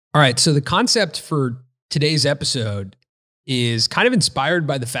All right. So the concept for today's episode is kind of inspired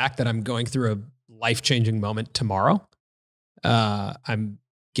by the fact that I'm going through a life-changing moment tomorrow. I'm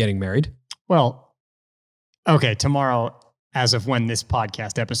getting married. Well, okay, tomorrow, as of when this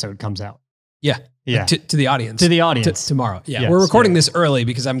podcast episode comes out. Yeah. Yeah. To the audience. To the audience. Tomorrow. Yeah. Yes, We're recording yeah. this early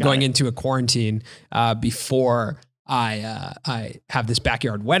because I'm going it. into a quarantine before I have this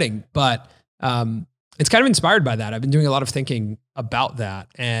backyard wedding. But it's kind of inspired by that. I've been doing a lot of thinking about that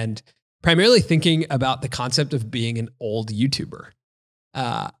and primarily thinking about the concept of being an old YouTuber.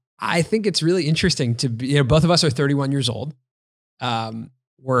 I think it's really interesting to be, both of us are 31 years old.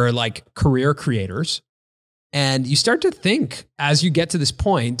 We're like career creators. And you start to think as you get to this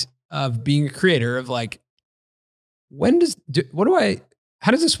point of being a creator of like, how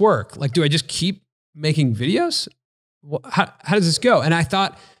does this work? Like, do I just keep making videos? How does this go? And I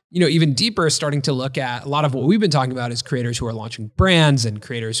thought, even deeper, starting to look at a lot of what we've been talking about is creators who are launching brands and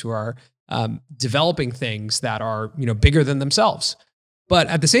creators who are developing things that are, bigger than themselves. But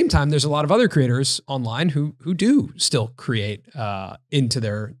at the same time, there's a lot of other creators online who do still create into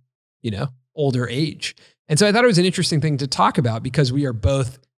their, older age. And so I thought it was an interesting thing to talk about because we are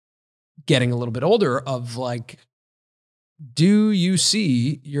both getting a little bit older of like, do you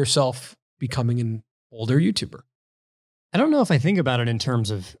see yourself becoming an older YouTuber? I don't know if I think about it in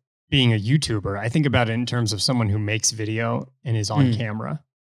terms of being a YouTuber. I think about it in terms of someone who makes video and is on camera.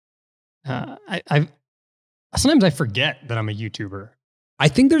 Sometimes I forget that I'm a YouTuber. I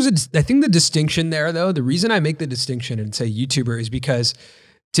think the distinction there though, the reason I make the distinction and say YouTuber is because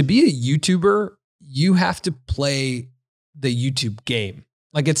to be a YouTuber, you have to play the YouTube game.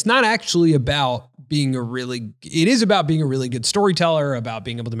 Like it's not actually about it is about being a really good storyteller, about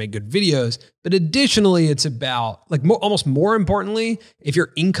being able to make good videos. But additionally, it's about almost more importantly, if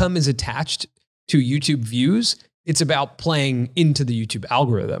your income is attached to YouTube views, it's about playing into the YouTube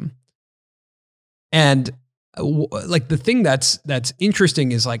algorithm. And like the thing that's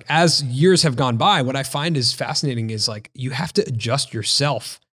interesting is like, as years have gone by, what I find is fascinating is like, you have to adjust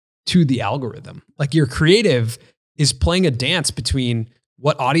yourself to the algorithm. Like your creative is playing a dance between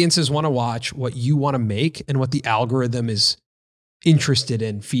what audiences want to watch, what you want to make, and what the algorithm is interested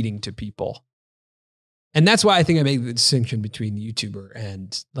in feeding to people. And that's why I think I make the distinction between YouTuber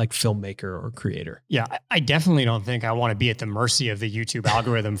and like filmmaker or creator. Yeah, I definitely don't think I want to be at the mercy of the YouTube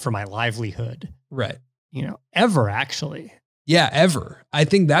algorithm for my livelihood. Right. Ever actually. Yeah, ever. I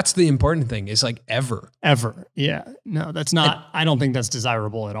think that's the important thing is like ever. Ever. Yeah. No, that's not, I don't think that's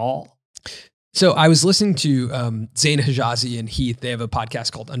desirable at all. So I was listening to Zayn Hijazi and Heath. They have a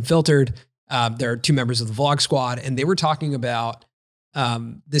podcast called Unfiltered. They're two members of the Vlog Squad, and they were talking about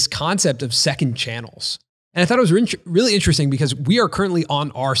this concept of second channels. And I thought it was really interesting because we are currently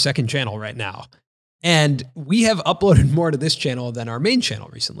on our second channel right now. And we have uploaded more to this channel than our main channel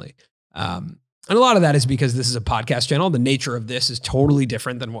recently. And a lot of that is because this is a podcast channel. The nature of this is totally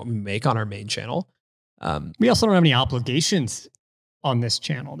different than what we make on our main channel. We also don't have any obligations on this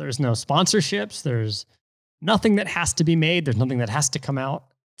channel. There's no sponsorships. There's nothing that has to be made. There's nothing that has to come out.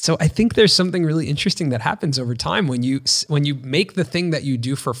 So I think there's something really interesting that happens over time when you make the thing that you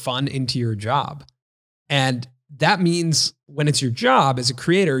do for fun into your job. And that means when it's your job as a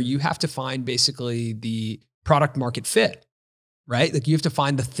creator, you have to find basically the product market fit, right? Like you have to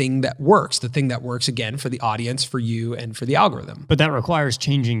find the thing that works again for the audience, for you, and for the algorithm. But that requires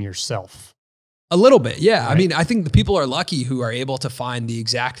changing yourself. A little bit, yeah. Right. I mean, I think the people are lucky who are able to find the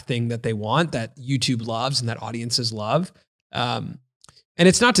exact thing that they want, that YouTube loves and that audiences love. And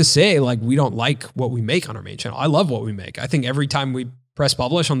it's not to say like we don't like what we make on our main channel. I love what we make. I think every time we press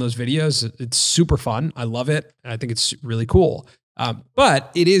publish on those videos, it's super fun. I love it. And I think it's really cool.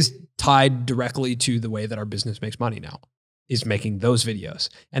 But it is tied directly to the way that our business makes money now, is making those videos.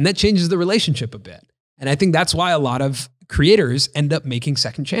 And that changes the relationship a bit. And I think that's why a lot of creators end up making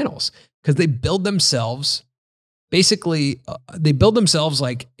second channels, because they build themselves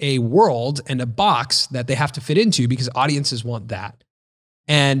like a world and a box that they have to fit into because audiences want that.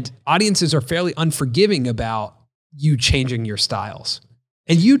 And audiences are fairly unforgiving about you changing your styles.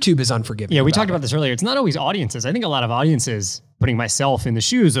 And YouTube is unforgiving. Yeah, we talked about this earlier. It's not always audiences. I think a lot of audiences, putting myself in the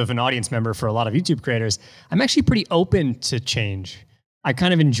shoes of an audience member for a lot of YouTube creators, I'm actually pretty open to change. I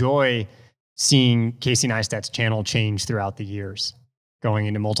kind of enjoy seeing Casey Neistat's channel change throughout the years, going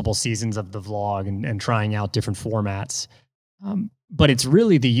into multiple seasons of the vlog and trying out different formats. But it's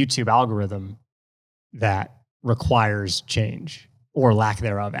really the YouTube algorithm that requires change. Or lack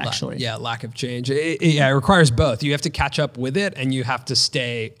thereof, actually. Lack of change. It requires both. You have to catch up with it and you have to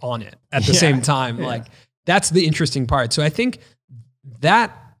stay on it at the same time. Yeah. Like that's the interesting part. So I think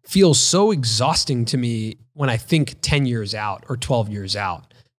that feels so exhausting to me when I think 10 years out or 12 years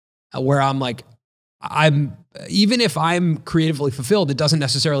out. where I'm like, even if I'm creatively fulfilled, it doesn't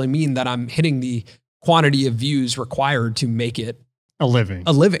necessarily mean that I'm hitting the quantity of views required to make it a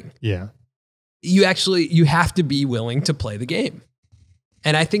living. Yeah. You have to be willing to play the game.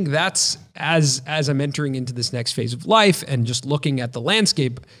 And I think that's, as I'm entering into this next phase of life and just looking at the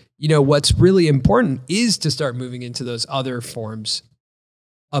landscape, what's really important is to start moving into those other forms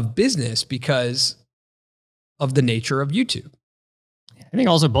of business because of the nature of YouTube. I think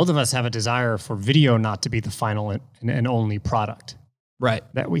also both of us have a desire for video not to be the final and only product, right,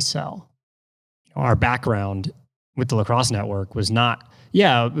 that we sell. Our background with the Lacrosse Network was not,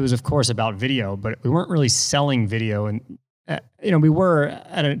 it was of course about video, but we weren't really selling video. And, we were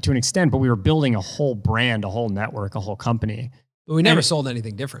to an extent, but we were building a whole brand, a whole network, a whole company. But we never sold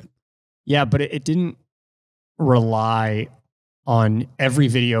anything different. Yeah, but it didn't rely on every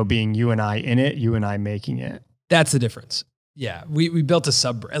video being you and I in it, you and I making it. That's the difference. Yeah, we built a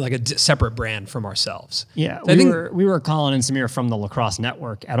separate brand from ourselves. Yeah, so we were Colin and Samir from the Lacrosse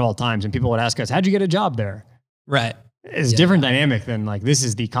Network at all times, and people would ask us, "How'd you get a job there?" Right. It's a different dynamic than like this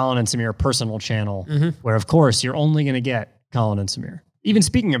is the Colin and Samir personal channel, where of course you're only going to get Colin and Samir. Even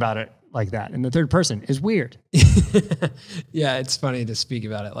speaking about it like that in the third person is weird. Yeah, it's funny to speak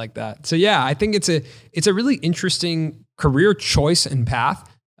about it like that. So yeah, I think it's a really interesting career choice and path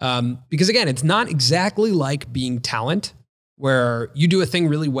because again, it's not exactly like being talent, where you do a thing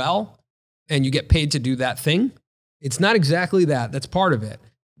really well and you get paid to do that thing. It's not exactly that. That's part of it.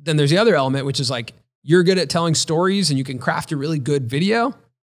 Then there's the other element, which is like, you're good at telling stories and you can craft a really good video.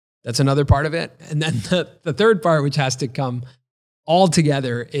 That's another part of it. And then the third part, which has to come all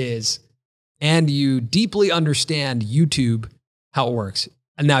together is, and you deeply understand YouTube, how it works.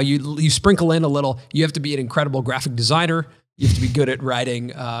 And now you sprinkle in a little, you have to be an incredible graphic designer. You have to be good at writing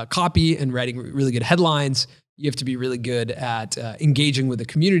copy and writing really good headlines. You have to be really good at engaging with the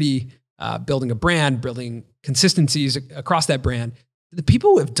community, building a brand, building consistencies across that brand. The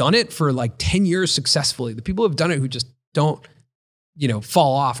people who have done it for like 10 years successfully, the people who have done it who just don't,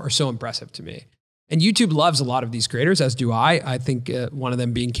 fall off are so impressive to me. And YouTube loves a lot of these creators, as do I. I think one of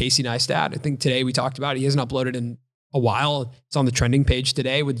them being Casey Neistat. I think today we talked about it. He hasn't uploaded in a while. It's on the trending page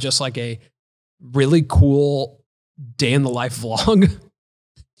today with just like a really cool day in the life vlog.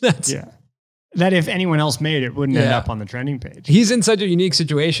 That if anyone else made it, wouldn't end up on the trending page. He's in such a unique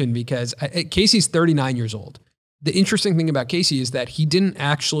situation because Casey's 39 years old. The interesting thing about Casey is that he didn't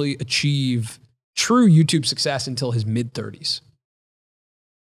actually achieve true YouTube success until his mid-30s.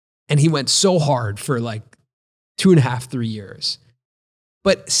 And he went so hard for like 2.5, 3 years.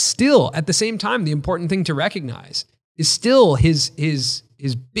 But still, at the same time, the important thing to recognize is still his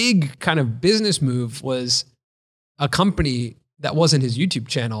big kind of business move was a company that wasn't his YouTube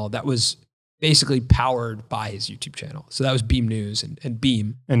channel, that was basically powered by his YouTube channel. So that was Beam News and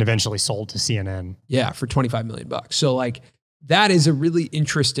Beam. And eventually sold to CNN. Yeah, for $25 million. So like that is a really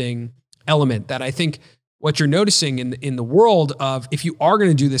interesting element that I think what you're noticing in the world of, if you are going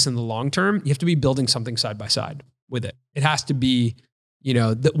to do this in the long term, you have to be building something side by side with it. It has to be,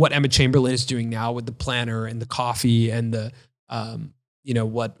 what Emma Chamberlain is doing now with the planner and the coffee and the,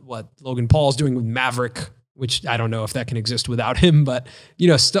 what Logan Paul is doing with Maverick, which I don't know if that can exist without him, but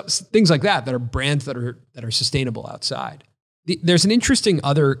things like that are brands that are sustainable outside. There's an interesting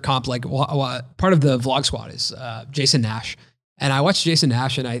other comp, like part of the Vlog Squad is Jason Nash. And I watch Jason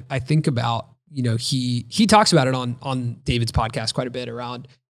Nash and I think about, he talks about it on David's podcast quite a bit around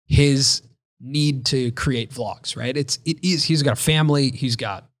his need to create vlogs, right? He's got a family, he's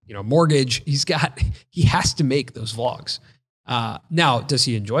got, mortgage, he has to make those vlogs. Now, does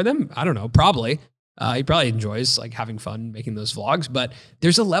he enjoy them? I don't know, probably. He probably enjoys like having fun making those vlogs, but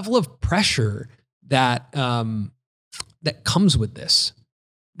there's a level of pressure that that comes with this.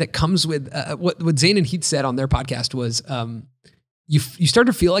 That comes with what Zane and Heath said on their podcast was you start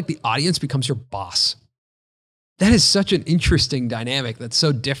to feel like the audience becomes your boss. That is such an interesting dynamic that's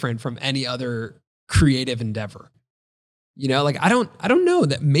so different from any other creative endeavor. Like I don't know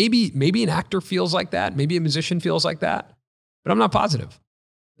that maybe an actor feels like that, maybe a musician feels like that, but I'm not positive.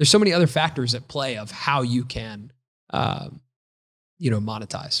 There's so many other factors at play of how you can,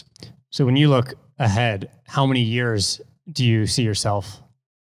 monetize. So when you look ahead, how many years do you see yourself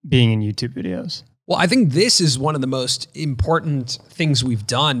being in YouTube videos? Well, I think this is one of the most important things we've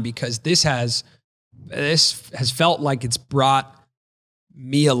done because this has felt like it's brought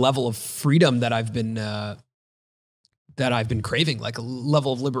me a level of freedom that I've been craving, like a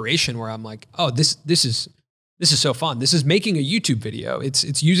level of liberation where I'm like, oh, this is so fun. This is making a YouTube video.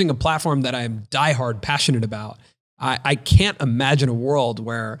 It's using a platform that I'm diehard passionate about. I can't imagine a world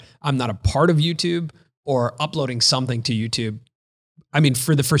where I'm not a part of YouTube or uploading something to YouTube. I mean,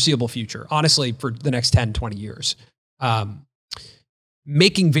 for the foreseeable future, honestly, for the next 10, 20 years.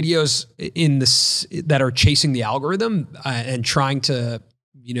 Making videos in this that are chasing the algorithm and trying to,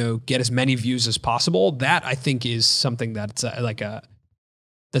 get as many views as possible. That I think is something that's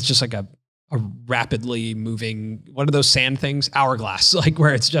that's just like a rapidly moving, what are those sand things? Hourglass, like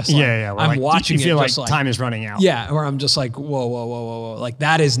where it's just like, I'm watching you feel it like time is running out. Yeah. Where I'm just like, whoa. Like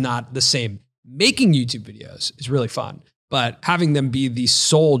that is not the same. Making YouTube videos is really fun, but having them be the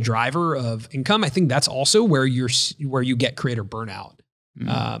sole driver of income, I think that's also where you get creator burnout.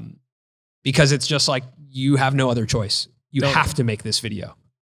 Because it's just like, you have no other choice. You have to make this video,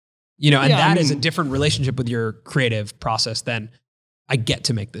 and that is a different relationship with your creative process than I get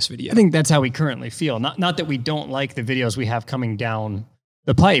to make this video. I think that's how we currently feel. Not that we don't like the videos we have coming down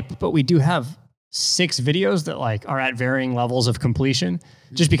the pipe, but we do have 6 videos that like are at varying levels of completion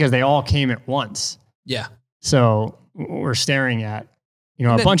just because they all came at once. Yeah. So we're staring at,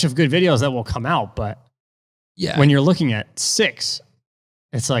 a bunch of good videos that will come out, but when you're looking at 6,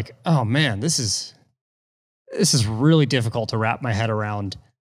 it's like, oh man, this is really difficult to wrap my head around.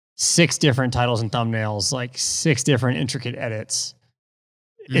 6 different titles and thumbnails, like 6 different intricate edits.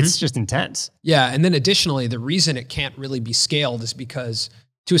 It's just intense. Yeah. And then additionally, the reason it can't really be scaled is because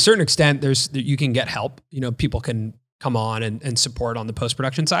to a certain extent, you can get help. People can come on and support on the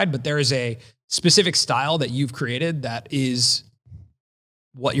post-production side, but there is a specific style that you've created that is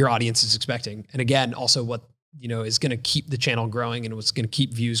what your audience is expecting. And again, also what, is going to keep the channel growing and what's going to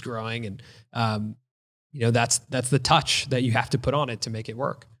keep views growing. And, that's the touch that you have to put on it to make it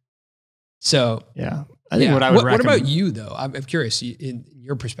work. So yeah, I think what I would recommend. What about you though? I'm curious in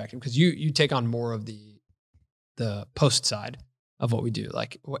your perspective, because you take on more of the post side of what we do.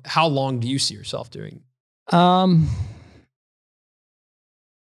 Like, how long do you see yourself doing? I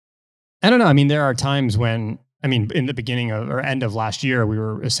don't know. I mean, there are times when, in the beginning of or end of last year, we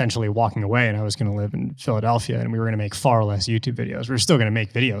were essentially walking away and I was going to live in Philadelphia and we were going to make far less YouTube videos. We were still going to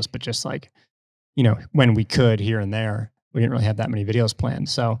make videos, but just like, when we could here and there, we didn't really have that many videos planned.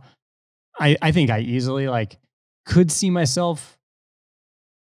 So I think I easily could see myself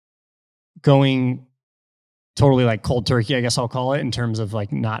going totally like cold turkey, I guess I'll call it, in terms of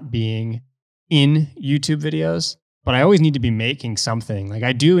like not being in YouTube videos, but I always need to be making something. Like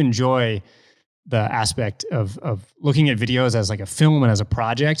I do enjoy the aspect of looking at videos as like a film and as a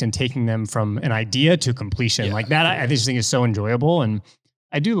project and taking them from an idea to completion. Like that, I just think is so enjoyable. And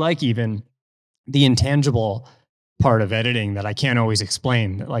I do like even the intangible part of editing that I can't always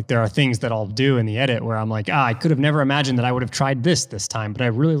explain. Like there are things that I'll do in the edit where I'm like, I could have never imagined that I would have tried this time, but I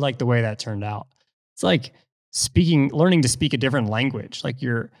really like the way that turned out. It's like learning to speak a different language. Like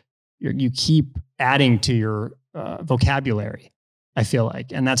you keep adding to your vocabulary, I feel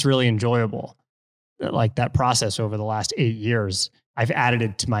like, and that's really enjoyable. Like that process over the last 8 years, I've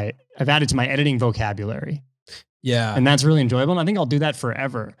added to my editing vocabulary. Yeah. And that's really enjoyable. And I think I'll do that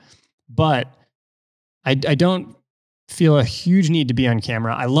forever. But I don't feel a huge need to be on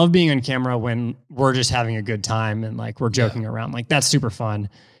camera. I love being on camera when we're just having a good time and like we're joking around. Like that's super fun.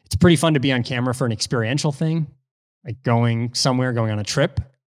 It's pretty fun to be on camera for an experiential thing, like going somewhere, going on a trip,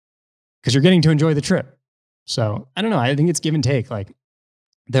 because you're getting to enjoy the trip. So I don't know. I think it's give and take. Like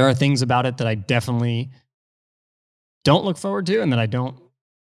there are things about it that I definitely don't look forward to and that I don't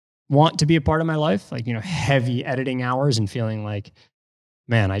want to be a part of my life. Like, heavy editing hours and feeling like,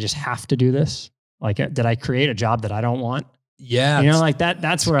 man, I just have to do this. Like, did I create a job that I don't want? Yeah. Like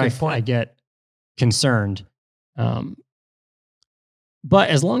that's where I get concerned. But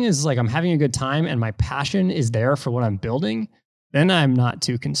as long as like I'm having a good time and my passion is there for what I'm building, then I'm not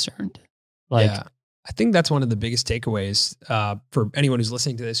too concerned. Like, I think that's one of the biggest takeaways for anyone who's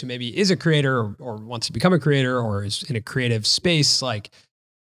listening to this, who maybe is a creator or wants to become a creator or is in a creative space. Like,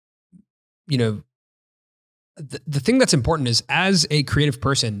 the thing that's important is as a creative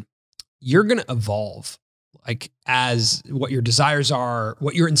person, you're going to evolve like as what your desires are,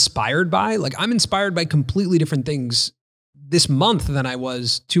 what you're inspired by. Like I'm inspired by completely different things this month than I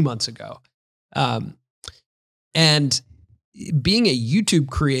was 2 months ago. And being a YouTube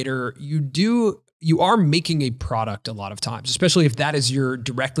creator, you are making a product a lot of times, especially if that is your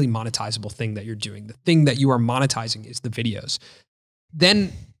directly monetizable thing that you're doing. The thing that you are monetizing is the videos.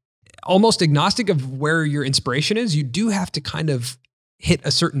 Then almost agnostic of where your inspiration is, you do have to kind of hit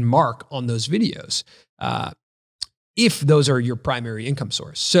a certain mark on those videos if those are your primary income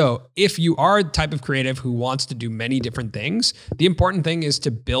source. So if you are the type of creative who wants to do many different things, the important thing is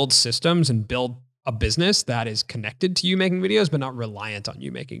to build systems and build a business that is connected to you making videos, but not reliant on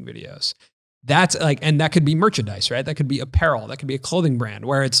you making videos. That's like, and that could be merchandise, right? That could be apparel. That could be a clothing brand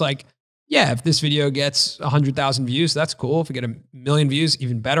where it's like, yeah, if this video gets 100,000 views, that's cool. If we get 1,000,000 views,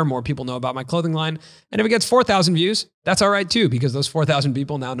 even better. More people know about my clothing line. And if it gets 4,000 views, that's all right too, because those 4,000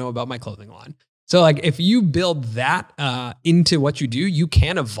 people now know about my clothing line. So like if you build that into what you do, you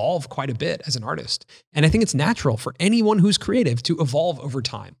can evolve quite a bit as an artist. And I think it's natural for anyone who's creative to evolve over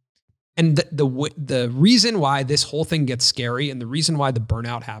time. And the reason why this whole thing gets scary and the reason why the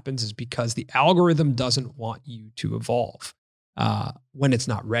burnout happens is because the algorithm doesn't want you to evolve when it's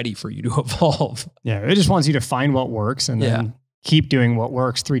not ready for you to evolve. Yeah, it just wants you to find what works and then keep doing what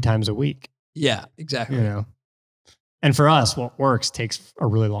works 3 times a week. Yeah, exactly. You know, and for us, what works takes a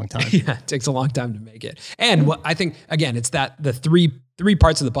really long time. Yeah, it takes a long time to make it. And what I think, again, it's that the three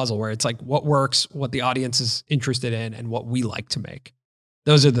parts of the puzzle where it's like what works, what the audience is interested in, and what we like to make.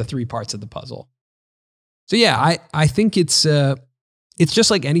 Those are the 3 parts of the puzzle. So yeah, I think it's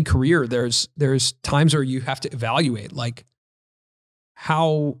just like any career. There's times where you have to evaluate like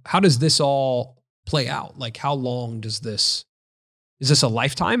how does this all play out? Like how long is this a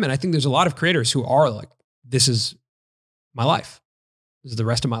lifetime? And I think there's a lot of creators who are like, this is my life. This is the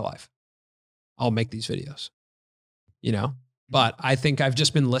rest of my life. I'll make these videos, you know? But I think I've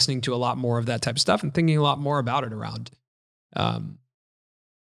just been listening to a lot more of that type of stuff and thinking a lot more about it around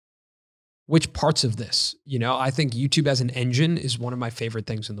which parts of this, you know? I think YouTube as an engine is one of my favorite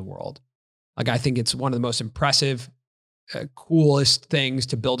things in the world. Like I think it's one of the most impressive, coolest things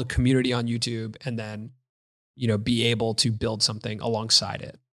to build a community on YouTube and then, you know, be able to build something alongside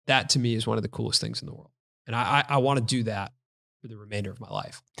it. That to me is one of the coolest things in the world. And I want to do that for the remainder of my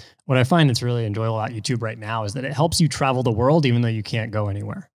life. What I find that's really enjoyable about YouTube right now is that it helps you travel the world even though you can't go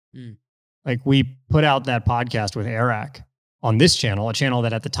anywhere. Like we put out that podcast with Eric on this channel, a channel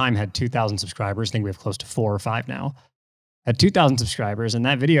that at the time had 2,000 subscribers. I think we have close to 4 or 5 now. Had 2,000 subscribers, and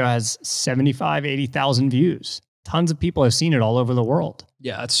that video has 75, 80,000 views. Tons of people have seen it all over the world.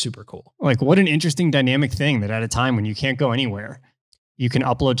 Yeah, that's super cool. Like what an interesting dynamic thing that at a time when you can't go anywhere, you can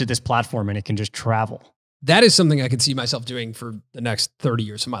upload to this platform and it can just travel. That is something I could see myself doing for the next 30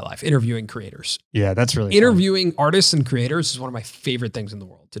 years of my life, interviewing creators. Yeah, that's really interviewing artists and creators is one of my favorite things in the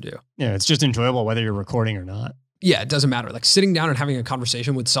world to do. Yeah, it's just enjoyable whether you're recording or not. Yeah, it doesn't matter. Like sitting down and having a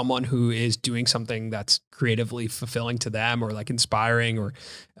conversation with someone who is doing something that's creatively fulfilling to them or like inspiring or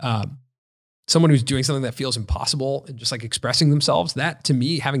someone who's doing something that feels impossible and just like expressing themselves, that to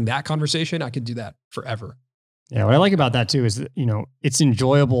me, having that conversation, I could do that forever. Yeah, what I like about that too is that, you know, it's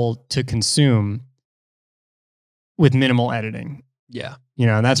enjoyable to consume with minimal editing. Yeah. You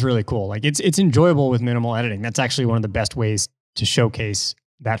know, and that's really cool. Like it's enjoyable with minimal editing. That's actually one of the best ways to showcase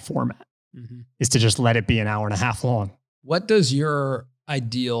that format is to just let it be an hour and a half long. What does your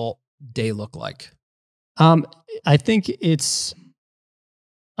ideal day look like? I think it's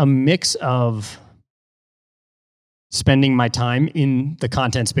a mix of spending my time in the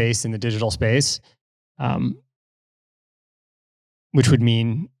content space, in the digital space, which would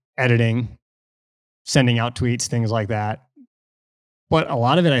mean editing, sending out tweets, things like that. But a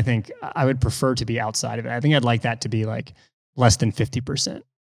lot of it, I think I would prefer to be outside of it. I think I'd like that to be like less than 50%.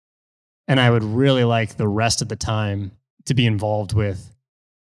 And I would really like the rest of the time to be involved with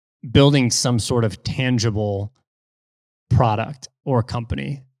building some sort of tangible product or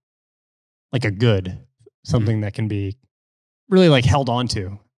company, like a good, something that can be really like held on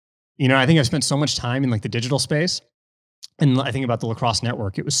to. You know, I think I've spent so much time in like the digital space, and I think about the Lacrosse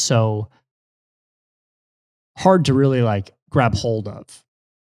Network. It was so hard to really like grab hold of.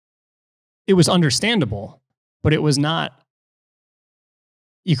 It was understandable, but it was not,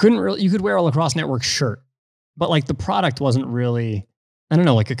 you could wear a Lacrosse Network shirt, but like the product wasn't really, I don't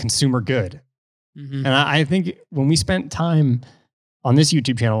know, like a consumer good. And I think when we spent time on this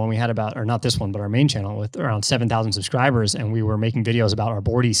YouTube channel, when we had about, or not this one, but our main channel with around 7,000 subscribers, and we were making videos about our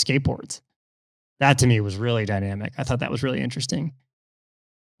boardy skateboards, that to me was really dynamic. I thought that was really interesting.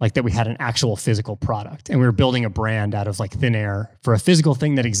 Like that we had an actual physical product and we were building a brand out of like thin air for a physical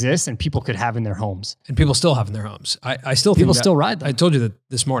thing that exists and people could have in their homes. And people still have in their homes. I still think people still ride them. I told you that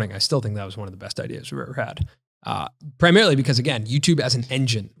this morning. I still think that was one of the best ideas we've ever had. Primarily because again, YouTube as an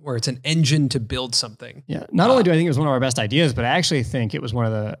engine, where it's an engine to build something. Yeah. Not only do I think it was one of our best ideas, but I actually think it was one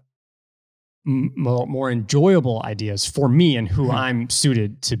of the more enjoyable ideas for me and who I'm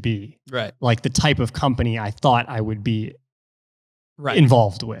suited to be. Right. Like the type of company I thought I would be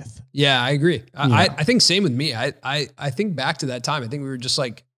involved with. Yeah, I agree. I think same with me. I think back to that time. I think we were just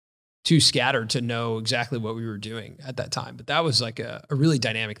like too scattered to know exactly what we were doing at that time. But that was like a really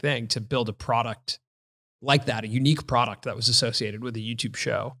dynamic thing to build a product like that, a unique product that was associated with a YouTube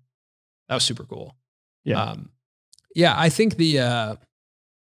show. That was super cool. Yeah. Yeah, I think the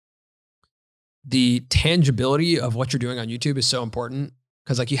tangibility of what you're doing on YouTube is so important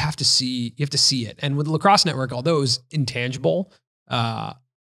Cause like you have to see it. And with the Lacrosse Network, although it was intangible,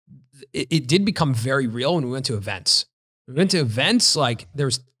 it did become very real when we went to events. We went to events, like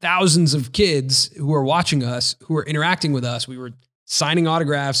there's thousands of kids who are watching us, who are interacting with us. We were signing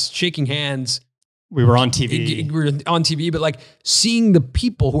autographs, shaking hands. We were on TV. We were on TV, but like seeing the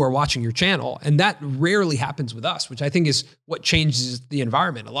people who are watching your channel. And that rarely happens with us, which I think is what changes the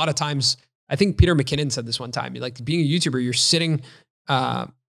environment. A lot of times, I think Peter McKinnon said this one time, like being a YouTuber, you're sitting,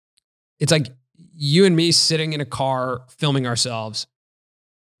 it's like you and me sitting in a car, filming ourselves,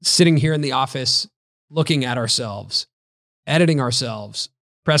 sitting here in the office, looking at ourselves, editing ourselves,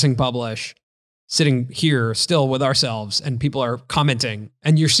 pressing publish, sitting here still with ourselves, and people are commenting,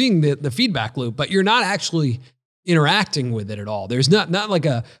 and you're seeing the feedback loop, but you're not actually interacting with it at all. There's not like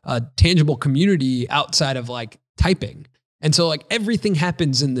a tangible community outside of like typing. And so like everything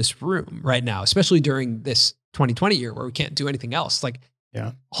happens in this room right now, especially during this 2020 year where we can't do anything else. Like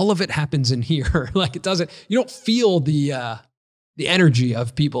all of it happens in here. Like you don't feel the energy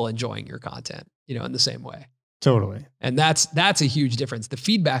of people enjoying your content, in the same way. Totally. And that's a huge difference. The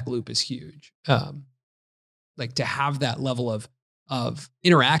feedback loop is huge. Like to have that level of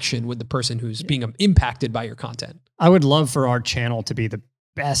interaction with the person who's being impacted by your content. I would love for our channel to be the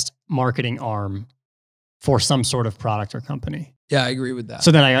best marketing arm for some sort of product or company. Yeah, I agree with that.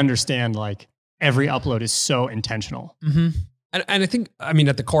 So that I understand like every upload is so intentional. Mm-hmm. And I think,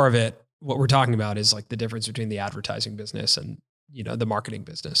 at the core of it, what we're talking about is like the difference between the advertising business and, the marketing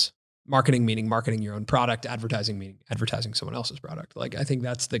business. Marketing meaning marketing your own product, advertising meaning advertising someone else's product. Like I think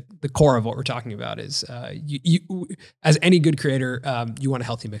that's the core of what we're talking about is you as any good creator, you want a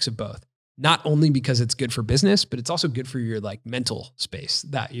healthy mix of both. Not only because it's good for business, but it's also good for your like mental space,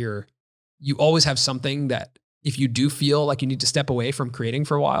 that you always have something that if you do feel like you need to step away from creating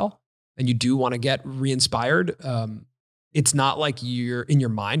for a while and you do want to get re-inspired, it's not like you're in your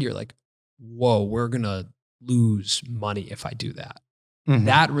mind, you're like, whoa, we're going to lose money if I do that. Mm-hmm.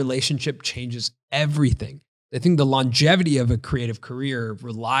 That relationship changes everything. I think the longevity of a creative career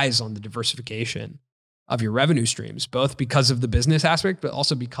relies on the diversification of your revenue streams, both because of the business aspect, but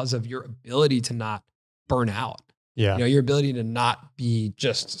also because of your ability to not burn out. Yeah. Your ability to not be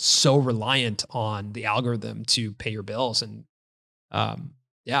just so reliant on the algorithm to pay your bills. And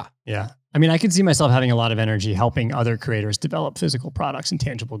yeah. I could see myself having a lot of energy helping other creators develop physical products and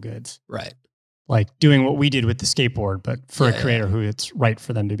tangible goods. Right. Like doing what we did with the skateboard, but for a creator who it's right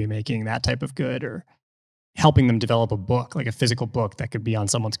for them to be making that type of good, or helping them develop a book, like a physical book that could be on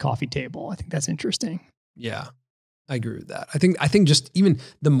someone's coffee table. I think that's interesting. Yeah, I agree with that. I think just even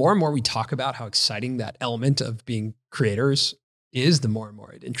the more and more we talk about how exciting that element of being creators is, the more and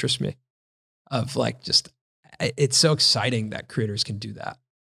more it interests me. Of like, it's so exciting that creators can do that.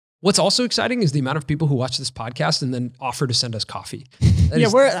 What's also exciting is the amount of people who watch this podcast and then offer to send us coffee.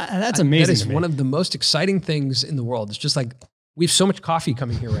 That's amazing. That is one of the most exciting things in the world. It's just like, we have so much coffee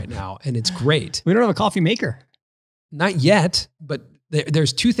coming here right now and it's great. We don't have a coffee maker. Not yet, but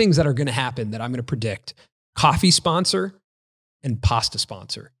there's two things that are going to happen that I'm going to predict: coffee sponsor and pasta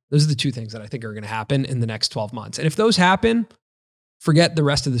sponsor. Those are the two things that I think are going to happen in the next 12 months. And if those happen, forget the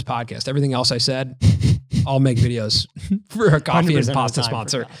rest of this podcast. Everything else I said, I'll make videos for a coffee and pasta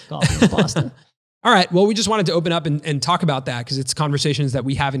sponsor. Coffee and pasta. All right. Well, we just wanted to open up and talk about that because it's conversations that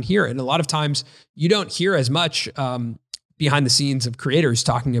we have in here. And a lot of times you don't hear as much behind the scenes of creators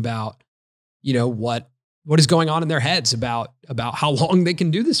talking about, what is going on in their heads about how long they can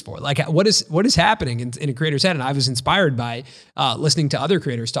do this for. Like what is happening in a creator's head. And I was inspired by listening to other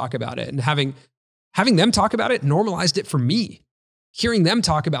creators talk about it, and having them talk about it normalized it for me. Hearing them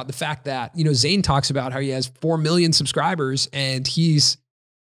talk about the fact that, Zane talks about how he has 4 million subscribers and he's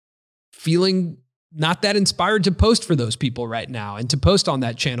feeling not that inspired to post for those people right now and to post on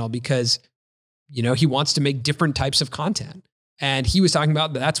that channel because, he wants to make different types of content. And he was talking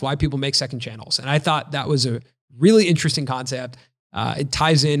about that's why people make second channels. And I thought that was a really interesting concept. It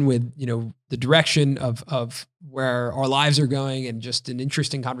ties in with, the direction of where our lives are going, and just an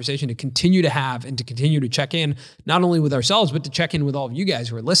interesting conversation to continue to have and to continue to check in, not only with ourselves, but to check in with all of you guys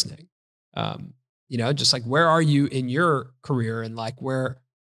who are listening. Just like, where are you in your career, and like, where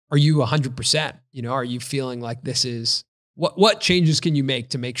are you 100%? Are you feeling like this is what changes can you make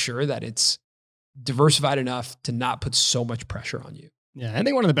to make sure that it's diversified enough to not put so much pressure on you? Yeah, I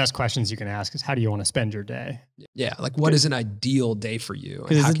think one of the best questions you can ask is, how do you want to spend your day? Yeah, like what is an ideal day for you?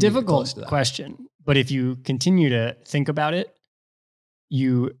 Because it's a difficult question, but if you continue to think about it,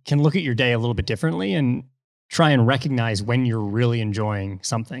 you can look at your day a little bit differently and try and recognize when you're really enjoying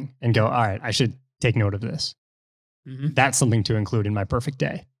something and go, all right, I should take note of this. Mm-hmm. That's something to include in my perfect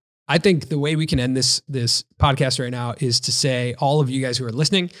day. I think the way we can end this podcast right now is to say, all of you guys who are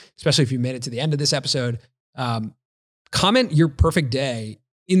listening, especially if you made it to the end of this episode, comment your perfect day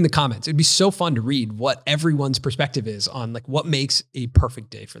in the comments. It'd be so fun to read what everyone's perspective is on like what makes a perfect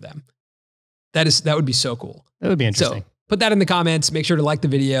day for them. That would be so cool. That would be interesting. So put that in the comments. Make sure to like the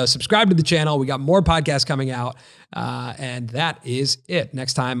video, subscribe to the channel. We got more podcasts coming out. And that is it.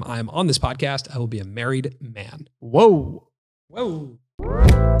 Next time I'm on this podcast, I will be a married man. Whoa. Whoa.